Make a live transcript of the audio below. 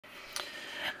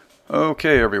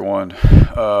Okay, everyone.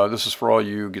 This is for all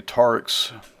you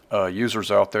guitarix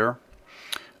users out there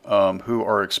who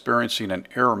are experiencing an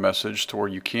error message to where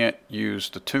you can't use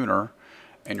the tuner,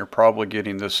 and you're probably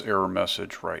getting this error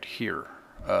message right here.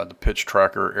 The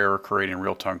Pitchtracker error creating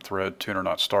real-time thread, tuner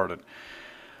not started.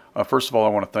 First of all, I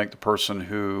want to thank the person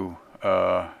who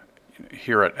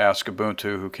here at Ask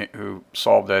Ubuntu who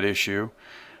solved that issue,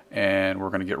 and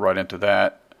we're going to get right into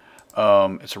that.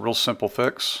 It's a real simple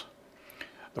fix.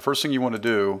 The first thing you want to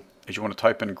do is you want to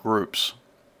type in groups,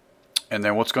 and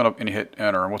then and you hit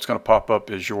enter, and what's going to pop up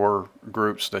is your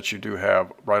groups that you do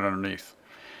have right underneath.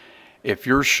 If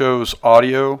yours shows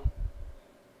audio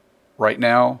right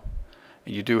now,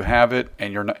 and you do have it,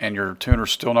 and your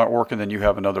tuner's still not working, then you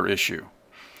have another issue.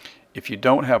 If you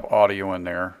don't have audio in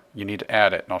there, you need to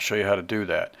add it, and I'll show you how to do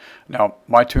that. Now,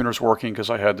 my tuner's working because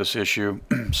I had this issue,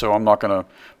 so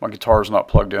my guitar is not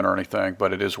plugged in or anything,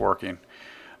 but it is working.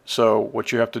 So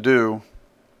what you have to do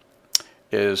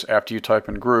is, after you type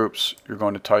in groups, you're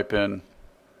going to type in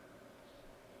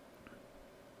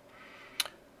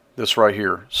this right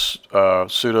here,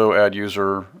 sudo add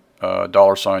user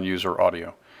 $user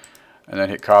audio, and then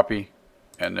hit copy,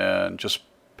 and then just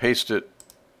paste it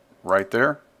right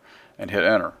there and hit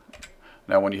enter.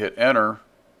 Now when you hit enter,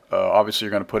 obviously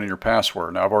you're going to put in your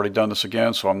password. Now I've already done this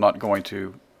again, so I'm not going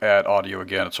to add audio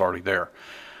again. It's already there.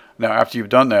 Now after you've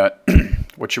done that,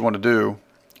 what you want to do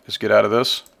is get out of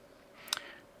this,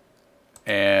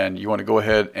 and you want to go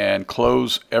ahead and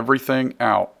close everything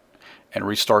out and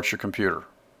restart your computer.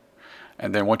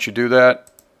 And then once you do that,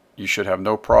 you should have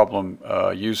no problem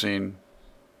using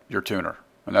your tuner.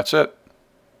 And that's it.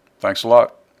 Thanks a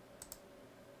lot.